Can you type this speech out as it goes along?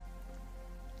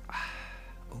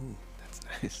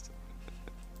Christ.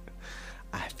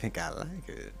 I think I like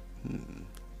it.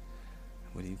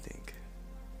 What do you think?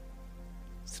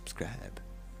 Subscribe.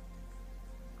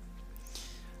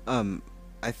 Um,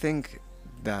 I think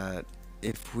that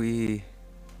if we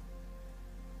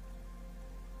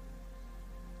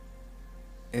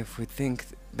if we think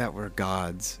that we're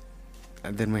gods,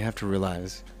 then we have to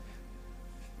realize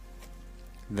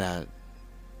that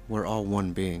we're all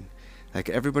one being. Like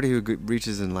everybody who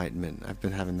reaches enlightenment, I've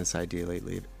been having this idea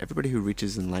lately. Everybody who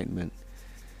reaches enlightenment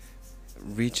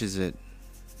reaches it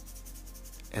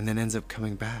and then ends up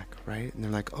coming back, right? And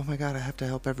they're like, "Oh my God, I have to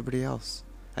help everybody else.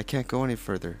 I can't go any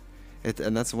further."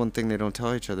 And that's the one thing they don't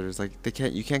tell each other is like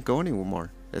you can't go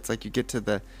anymore. It's like you get to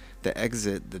the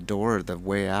exit, the door, the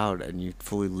way out, and you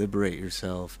fully liberate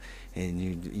yourself, and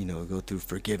you go through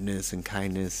forgiveness and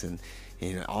kindness and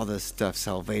all this stuff,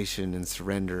 salvation and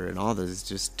surrender and all those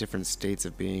just different states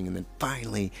of being, and then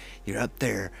finally you're up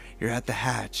there, you're at the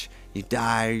hatch, you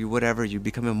die, you whatever, you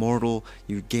become immortal,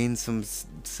 you gain some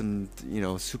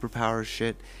superpower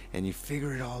shit, and you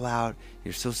figure it all out.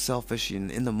 You're so selfish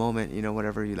and in the moment,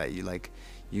 whatever you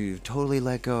totally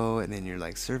let go, and then you're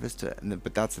like service to,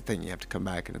 but that's the thing, you have to come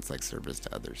back and it's like service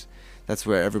to others. That's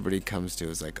where everybody comes to,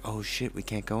 is like, oh shit, we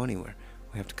can't go anywhere,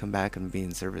 we have to come back and be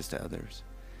in service to others.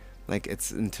 Like, it's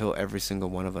until every single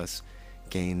one of us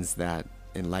gains that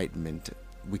enlightenment,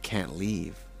 we can't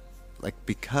leave. Like,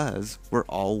 because we're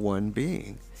all one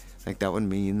being. Like, that would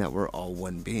mean that we're all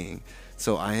one being.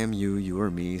 So I am you, you are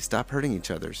me. Stop hurting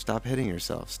each other. Stop hitting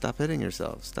yourself. Stop hitting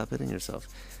yourself. Stop hitting yourself.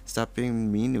 Stop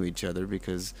being mean to each other,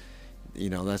 because,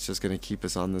 that's just going to keep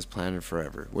us on this planet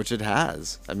forever. Which it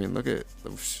has. I mean, look at,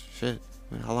 shit.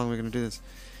 How long are we going to do this?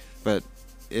 But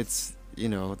it's,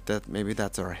 that maybe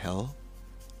that's our hell.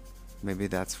 Maybe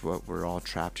that's what we're all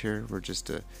trapped here. We're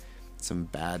just some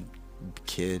bad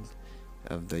kid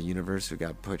of the universe who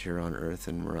got put here on Earth,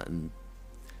 and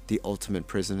the ultimate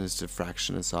prison is to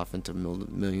fraction us off into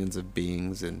millions of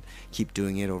beings and keep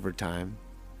doing it over time.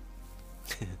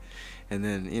 and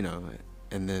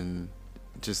then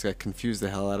just confuse the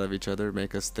hell out of each other,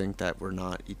 make us think that we're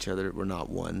not each other, we're not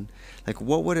one. Like,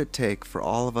 what would it take for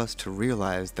all of us to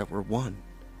realize that we're one?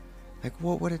 Like,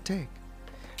 what would it take?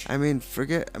 I mean,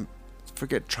 forget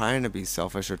trying to be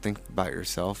selfish or think about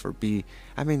yourself or be,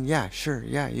 yeah, sure,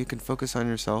 yeah, you can focus on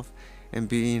yourself and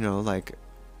be,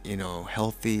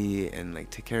 healthy and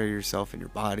like take care of yourself and your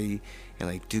body and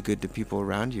like do good to people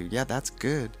around you. Yeah, that's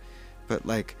good. But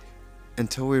like,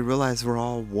 until we realize we're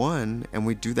all one and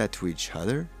we do that to each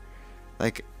other,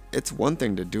 like, it's one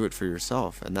thing to do it for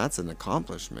yourself, and that's an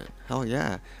accomplishment. Hell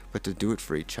yeah. But to do it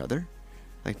for each other,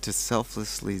 like to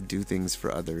selflessly do things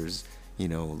for others,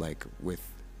 like with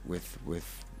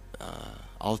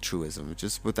altruism,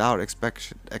 just without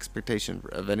expectation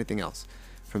of anything else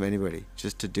from anybody,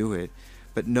 just to do it,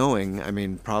 but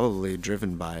knowing, probably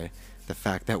driven by the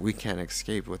fact that we can't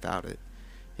escape without it,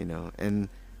 and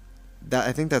that,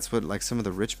 I think that's what like some of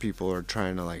the rich people are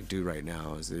trying to like do right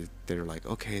now, is they're like,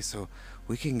 okay, so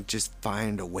we can just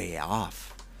find a way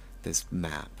off this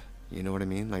map, you know what I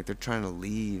mean? Like, they're trying to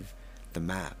leave the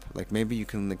map. Like, maybe you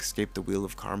can escape the wheel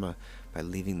of karma by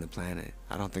leaving the planet.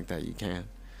 I don't think that you can.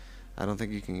 I don't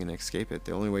think you can escape it.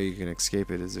 The only way you can escape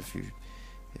it is if you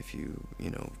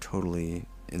totally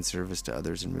in service to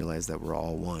others and realize that we're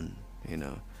all one,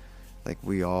 like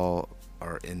we all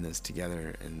are in this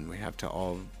together, and we have to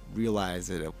all realize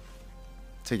it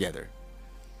together.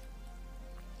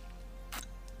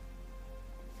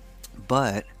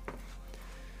 But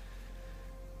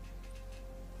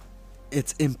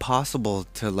it's impossible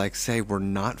to like say we're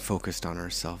not focused on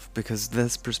ourselves, because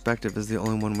this perspective is the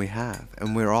only one we have,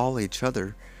 and we're all each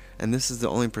other, and this is the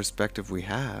only perspective we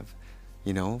have,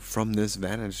 from this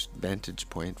vantage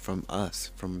point, from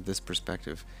us, from this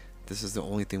perspective. This is the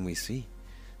only thing we see.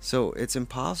 So it's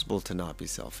impossible to not be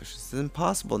selfish. It's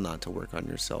impossible not to work on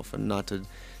yourself and not to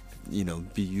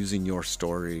be using your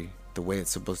story the way it's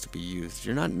supposed to be used.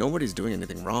 Nobody's doing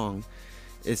anything wrong.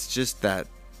 It's just that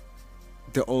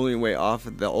the only way off,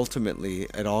 ultimately,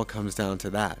 it all comes down to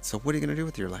that. So what are you going to do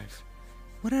with your life?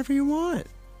 Whatever you want.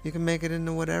 You can make it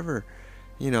into whatever,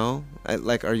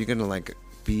 like, are you going to like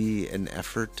be an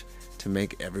effort to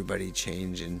make everybody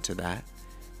change into that,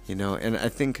 and I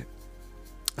think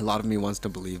a lot of me wants to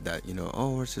believe that,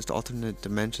 oh, it's just alternate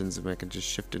dimensions, and I can just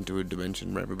shift into a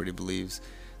dimension where everybody believes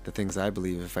the things I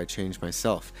believe if I change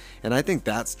myself. And I think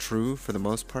that's true for the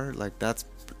most part. Like, that's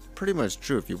pretty much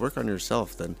true. If you work on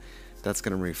yourself, then that's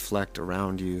going to reflect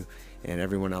around you, and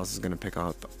everyone else is going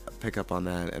to pick up on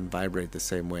that and vibrate the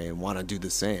same way and want to do the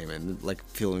same and like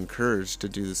feel encouraged to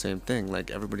do the same thing.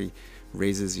 Like, everybody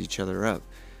raises each other up.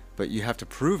 but you have to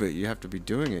prove it. You have to be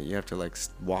doing it. You have to like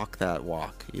walk that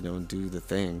walk, and do the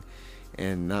thing,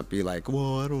 and not be like,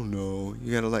 well, I don't know.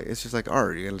 You gotta like, it's just like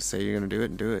art. You gotta say you're gonna do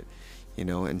it and do it,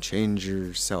 and change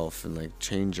yourself and like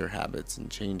change your habits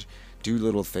and do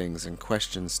little things and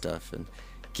question stuff and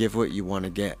give what you want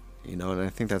to get, and I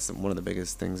think that's one of the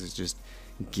biggest things is just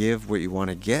give what you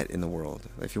want to get in the world.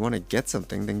 If you want to get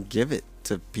something, then give it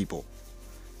to people.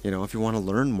 If you want to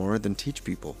learn more, then teach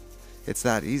people. It's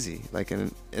that easy. Like,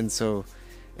 and so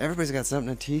everybody's got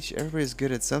something to teach. Everybody's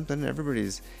good at something.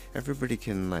 Everybody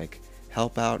can like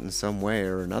help out in some way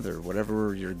or another,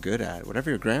 whatever you're good at,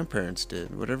 whatever your grandparents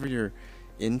did, whatever you're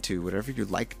into, whatever you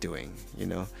like doing,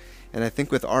 And I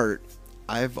think with art,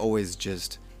 I've always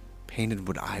just painted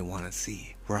what I want to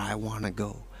see, where I want to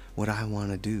go, what I want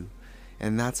to do.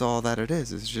 And that's all that it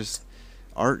is. It's just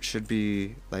art should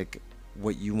be like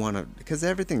what you want to, because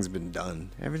everything's been done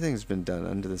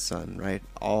under the sun, right?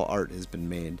 All art has been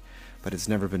made, but it's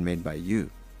never been made by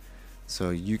you. So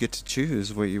you get to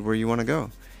choose where you want to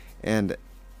go. And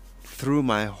through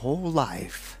my whole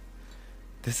life,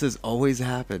 this has always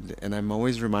happened, and I'm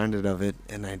always reminded of it,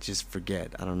 and I just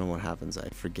forget. I don't know what happens. I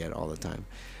forget all the time.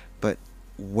 But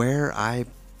where I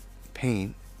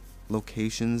paint,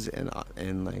 locations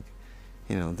and like,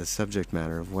 the subject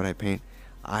matter of what I paint,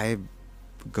 I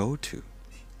go to.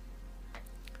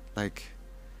 Like,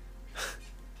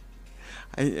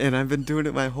 I've been doing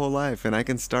it my whole life, and I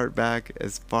can start back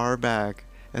as far back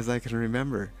as I can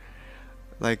remember.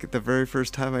 Like, the very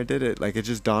first time I did it, like, it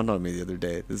just dawned on me the other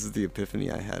day. This is the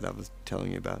epiphany I was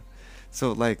telling you about.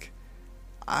 So, like,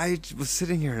 I was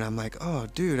sitting here, and I'm like, oh,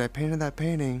 dude, I painted that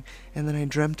painting, and then I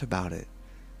dreamt about it.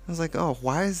 I was like, oh,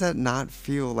 why does that not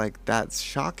feel like that's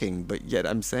shocking, but yet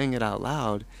I'm saying it out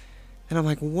loud? And I'm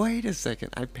like, wait a second,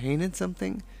 I painted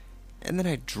something, and then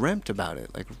I dreamt about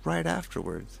it, like, right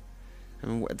afterwards. I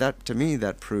mean, that, to me,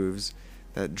 that proves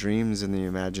that dreams and the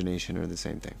imagination are the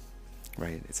same thing.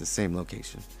 Right? It's the same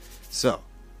location. So,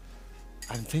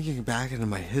 I'm thinking back into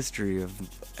my history of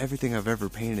everything I've ever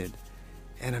painted,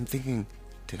 and I'm thinking,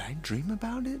 did I dream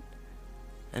about it?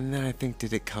 And then I think,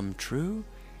 did it come true?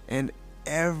 And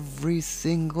every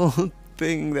single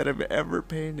thing that I've ever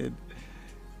painted,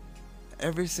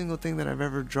 every single thing that I've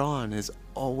ever drawn has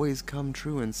always come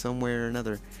true in some way or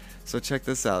another. So check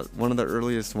this out. One of the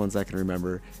earliest ones I can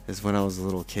remember is when I was a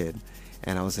little kid,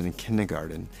 and I was in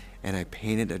kindergarten, and I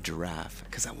painted a giraffe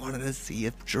because I wanted to see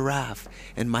a giraffe.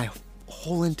 And my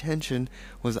whole intention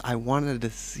was I wanted to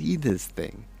see this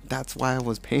thing. That's why I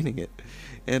was painting it.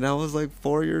 And I was like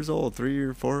 4 years old, 3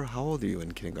 or 4. How old are you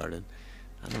in kindergarten?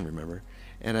 I don't remember.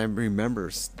 And I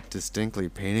remember distinctly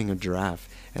painting a giraffe.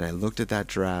 And I looked at that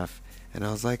giraffe, and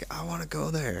I was like, I want to go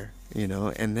there,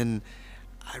 And then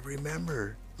I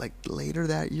remember, like, later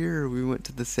that year, we went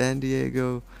to the San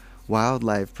Diego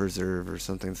Wildlife Preserve or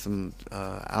something, some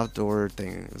outdoor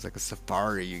thing. It was like a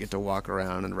safari. You get to walk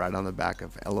around and ride on the back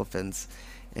of elephants.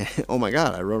 And, oh my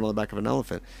God, I rode on the back of an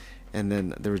elephant. And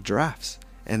then there were giraffes.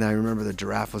 And I remember the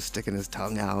giraffe was sticking his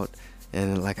tongue out,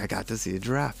 and like I got to see a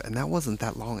giraffe. And that wasn't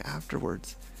that long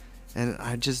afterwards. And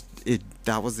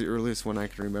that was the earliest one I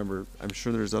can remember. I'm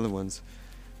sure there's other ones,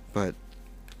 but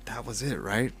that was it,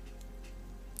 right?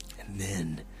 And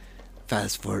then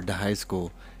fast forward to high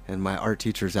school, and my art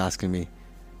teacher's asking me,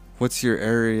 what's your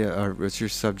area, or what's your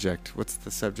subject? What's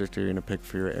the subject you're going to pick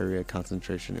for your area of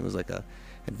concentration? It was like a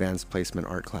advanced placement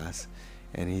art class.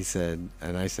 And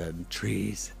I said,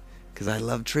 trees. Because I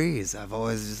love trees.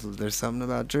 There's something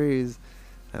about trees.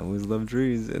 I always love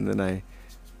trees. And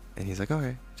he's like,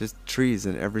 okay, just trees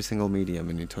in every single medium.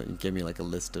 And he gave me like a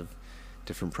list of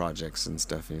different projects and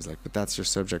stuff. And he's like, but that's your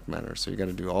subject matter. So you got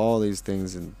to do all these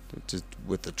things and just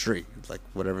with the tree, like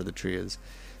whatever the tree is.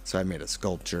 So I made a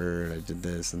sculpture, and I did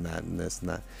this and that and this and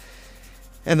that.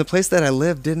 And the place that I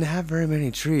lived didn't have very many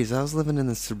trees. I was living in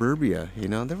the suburbia,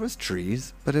 There was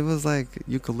trees, but it was like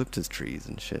eucalyptus trees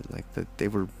and shit. Like they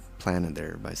were planted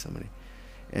there by somebody.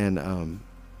 And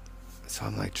so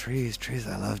I'm like, trees,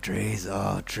 I love trees.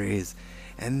 Oh, trees.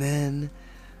 And then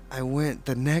I went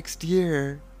the next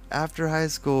year after high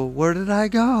school. Where did I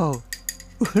go?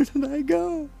 Where did I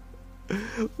go?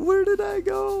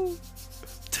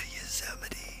 To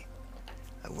Yosemite.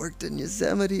 I worked in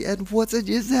Yosemite, and what's in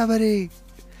Yosemite?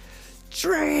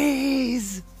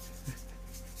 Trees!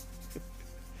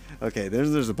 Okay,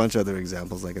 there's a bunch of other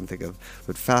examples I can think of,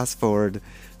 but fast forward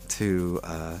to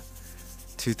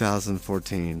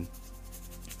 2013,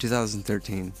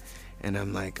 and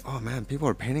I'm like, oh man, people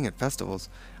are painting at festivals.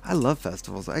 I love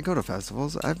festivals. I go to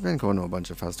festivals. I've been going to a bunch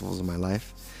of festivals in my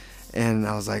life, And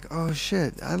I was like, oh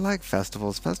shit, I like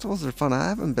festivals. Festivals are fun. I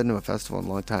haven't been to a festival in a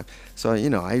long time. So,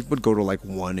 I would go to like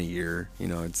one a year.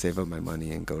 I'd save up my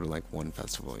money and go to like one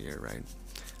festival a year, right?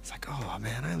 It's like, oh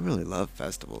man, I really love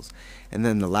festivals. And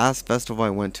then the last festival I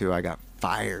went to, I got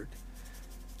fired.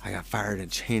 I got fired.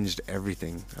 It changed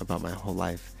everything about my whole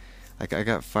life. Like, I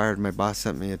got fired. My boss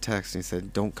sent me a text and he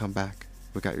said, don't come back.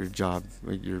 We got your job,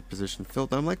 your position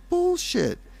filled. I'm like,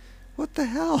 bullshit. What the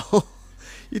hell?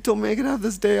 You told me I could have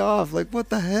this day off. Like, what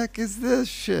the heck is this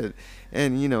shit?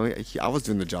 And, I was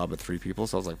doing the job with 3 people,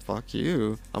 so I was like, fuck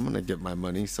you. I'm going to get my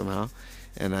money somehow.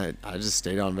 And I just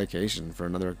stayed on vacation for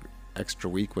another extra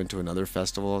week, went to another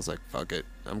festival. I was like, fuck it.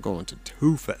 I'm going to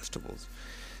 2 festivals.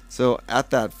 So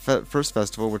at that first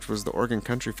festival, which was the Oregon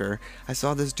Country Fair, I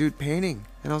saw this dude painting.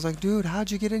 And I was like, dude,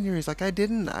 how'd you get in here? He's like, I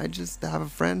didn't. I just have a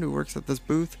friend who works at this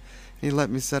booth. And he let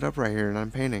me set up right here, and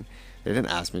I'm painting. They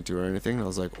didn't ask me to or anything. And I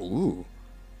was like, ooh,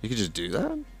 you could just do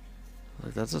that?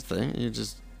 Like, that's a thing? You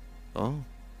just, oh.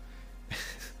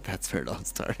 That's where it all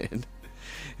started.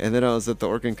 And then I was at the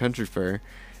Oregon Country Fair,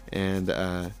 and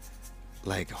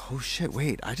like, oh shit,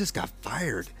 wait, I just got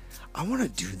fired. I want to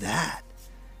do that.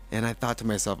 And I thought to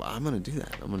myself, I'm going to do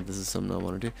that. This is something I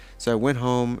want to do. So I went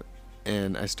home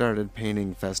and I started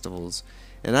painting festivals.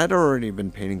 And I'd already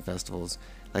been painting festivals.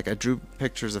 Like, I drew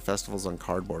pictures of festivals on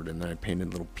cardboard, and then I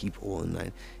painted little people, and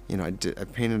I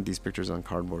painted these pictures on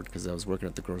cardboard because I was working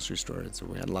at the grocery store, and so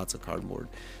we had lots of cardboard.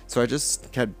 So I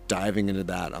just kept diving into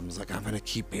that. I was like, I'm going to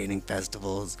keep painting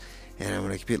festivals, and I'm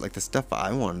going to keep like the stuff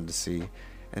I wanted to see.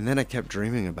 And then I kept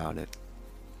dreaming about it.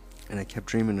 And I kept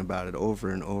dreaming about it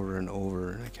over and over and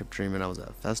over. And I kept dreaming I was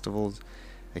at festivals.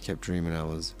 I kept dreaming I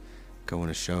was going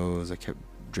to shows. I kept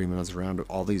dreaming I was around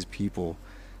all these people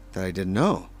that I didn't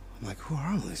know. I'm like, who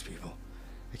are all these people?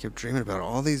 I kept dreaming about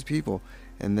all these people.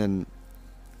 And then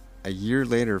a year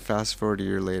later, fast forward a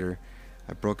year later,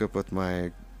 I broke up with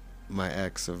my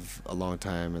ex of a long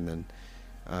time. And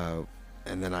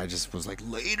then I just was like,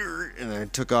 later, and I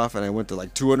took off and I went to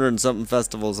like 200 and something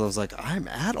festivals. I was like, I'm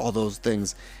at all those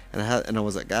things. And I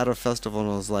was like at a festival, and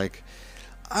I was like,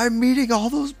 I'm meeting all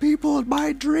those people in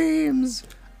my dreams.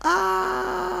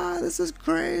 This is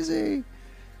crazy.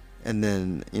 And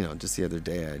then, just the other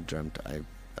day I dreamt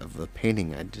of the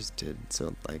painting I just did.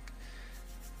 So like,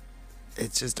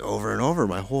 it's just over and over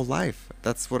my whole life.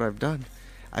 That's what I've done.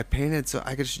 I painted so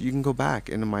you can go back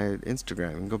into my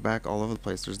Instagram and go back all over the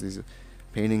place. There's these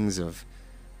paintings of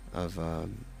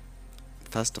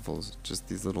festivals, just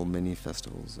these little mini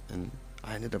festivals, and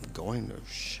I ended up going to a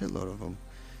shitload of them.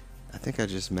 I think I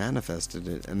just manifested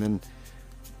it. And then,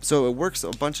 so it works a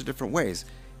bunch of different ways.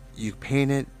 You paint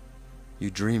it,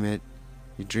 you dream it,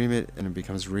 and it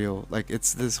becomes real. Like,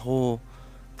 it's this whole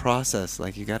process.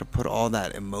 Like, you got to put all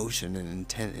that emotion and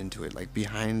intent into it. Like,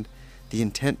 the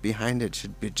intent behind it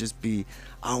should just be,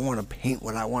 I want to paint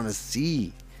what I want to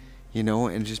see,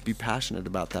 and just be passionate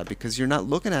about that, because you're not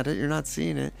looking at it, you're not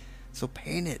seeing it, so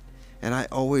paint it. And I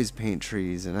always paint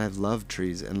trees, and I've loved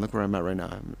trees, and look where I'm at right now.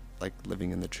 I'm like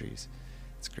living in the trees.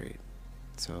 It's great.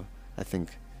 So I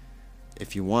think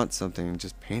if you want something,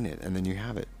 just paint it, and then you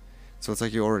have it. So it's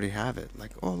like you already have it.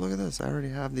 Like, oh, look at this, I already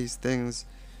have these things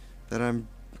that I'm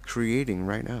creating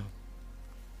right now.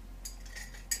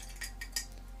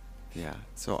 Yeah.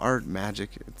 So art,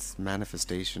 magic, it's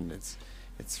manifestation, it's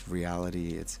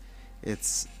reality,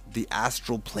 it's the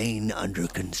astral plane under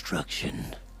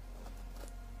construction.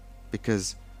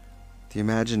 Because the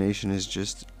imagination is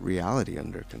just reality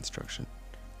under construction.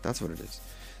 That's what it is.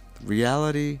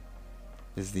 Reality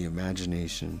is the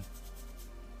imagination.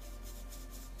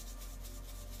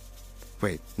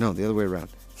 Wait, no, the other way around.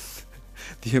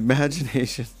 The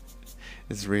imagination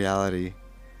is reality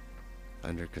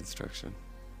under construction.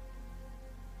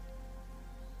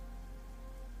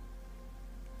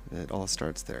 It all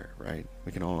starts there, right?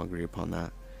 We can all agree upon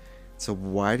that. So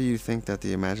why do you think that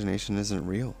the imagination isn't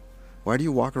real? Why do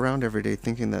you walk around every day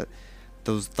thinking that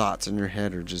those thoughts in your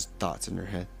head are just thoughts in your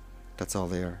head? That's all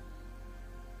they are.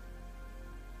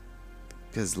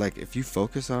 Because, like, if you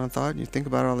focus on a thought and you think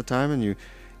about it all the time, and you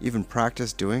even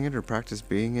practice doing it or practice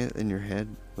being it in your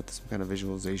head with some kind of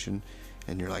visualization,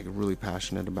 and you're like really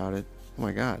passionate about it, oh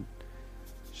my god,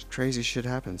 crazy shit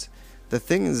happens. The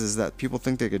thing is that people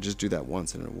think they could just do that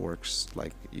once and it works.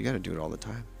 Like, you got to do it all the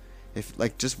time. If,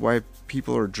 like, just why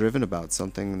people are driven about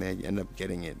something and they end up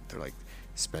getting it, they're like,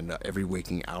 spend every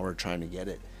waking hour trying to get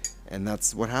it. And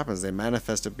that's what happens. They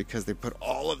manifest it because they put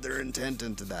all of their intent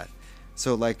into that.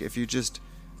 So, like, if you just,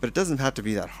 but it doesn't have to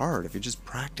be that hard. If you just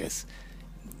practice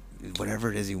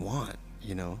whatever it is you want,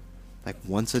 like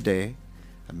once a day,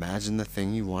 imagine the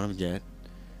thing you want to get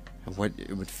and what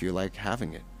it would feel like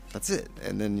having it. That's it.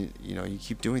 And then, you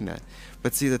keep doing that.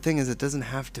 But see, the thing is, it doesn't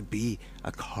have to be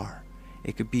a car.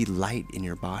 It could be light in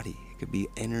your body. It could be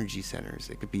energy centers.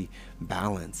 It could be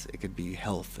balance. It could be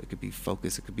health. It could be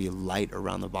focus. It could be light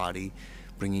around the body,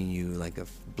 bringing you like a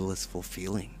blissful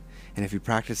feeling. And if you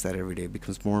practice that every day, it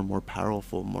becomes more and more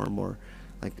powerful, more and more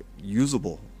like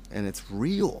usable, and it's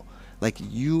real. Like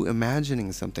you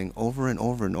imagining something over and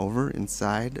over and over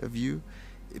inside of you,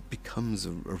 it becomes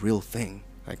a real thing,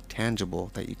 like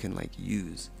tangible, that you can like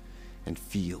use and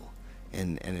feel,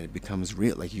 and it becomes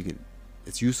real. Like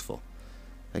it's useful.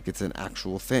 Like it's an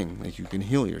actual thing. Like you can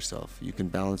heal yourself. You can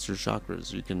balance your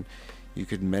chakras. You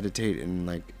could meditate and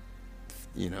like,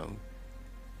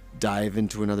 dive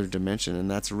into another dimension,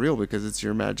 and that's real because it's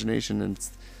your imagination, and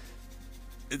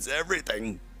it's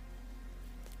everything.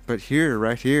 But here,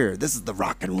 right here, this is the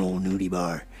rock and roll nudie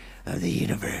bar of the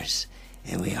universe,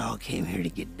 and we all came here to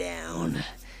get down.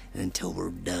 And until we're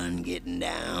done getting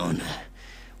down,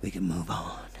 we can move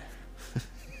on.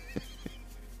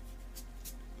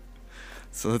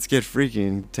 So let's get freaky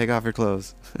and take off your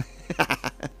clothes.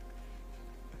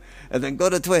 And then go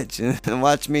to Twitch and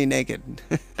watch me naked.